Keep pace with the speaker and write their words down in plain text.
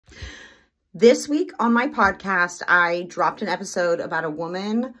This week on my podcast, I dropped an episode about a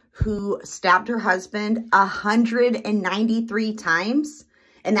woman who stabbed her husband 193 times.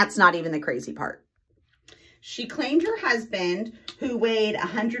 And that's not even the crazy part. She claimed her husband, who weighed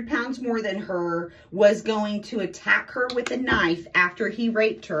 100 pounds more than her, was going to attack her with a knife after he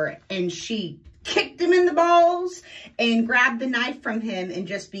raped her. And she kicked him in the balls and grabbed the knife from him and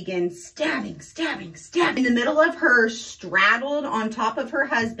just began stabbing. In the middle of her straddled on top of her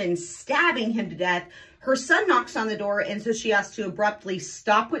husband, stabbing him to death, her son knocks on the door, and so she has to abruptly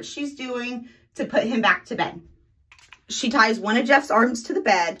stop what she's doing to put him back to bed. She ties one of Jeff's arms to the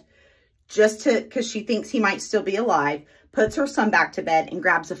bed because she thinks he might still be alive, puts her son back to bed, and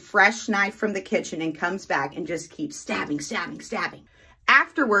grabs a fresh knife from the kitchen and comes back and just keeps stabbing.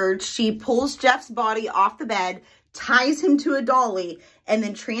 Afterwards, she pulls Jeff's body off the bed, ties him to a dolly, and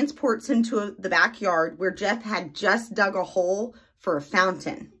then transports him to the backyard where Jeff had just dug a hole for a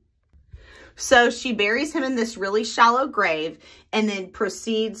fountain. So she buries him in this really shallow grave and then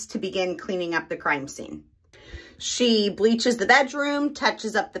proceeds to begin cleaning up the crime scene. She bleaches the bedroom,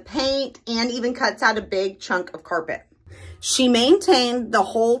 touches up the paint, and even cuts out a big chunk of carpet. She maintained the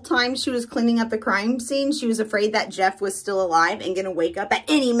whole time she was cleaning up the crime scene, she was afraid that Jeff was still alive and going to wake up at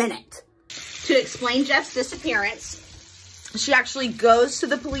any minute. To explain Jeff's disappearance, she actually goes to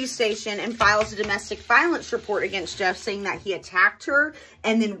the police station and files a domestic violence report against Jeff, saying that he attacked her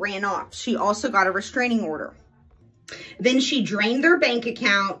and then ran off. She also got a restraining order. Then she drained their bank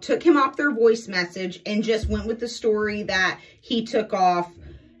account, took him off their voice message, and just went with the story that he took off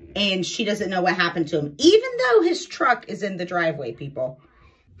and she doesn't know what happened to him, even though his truck is in the driveway, people.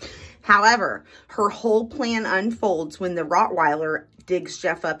 However, her whole plan unfolds when the Rottweiler digs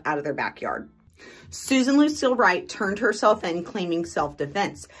Jeff up out of their backyard. Susan Lucille Wright turned herself in, claiming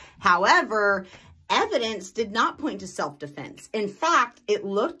self-defense. However, evidence did not point to self-defense. In fact, it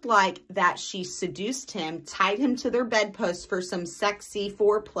looked like that she seduced him, tied him to their bedpost for some sexy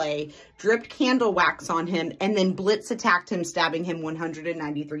foreplay, dripped candle wax on him, and then blitz attacked him, stabbing him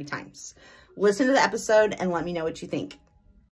 193 times. Listen to the episode and let me know what you think.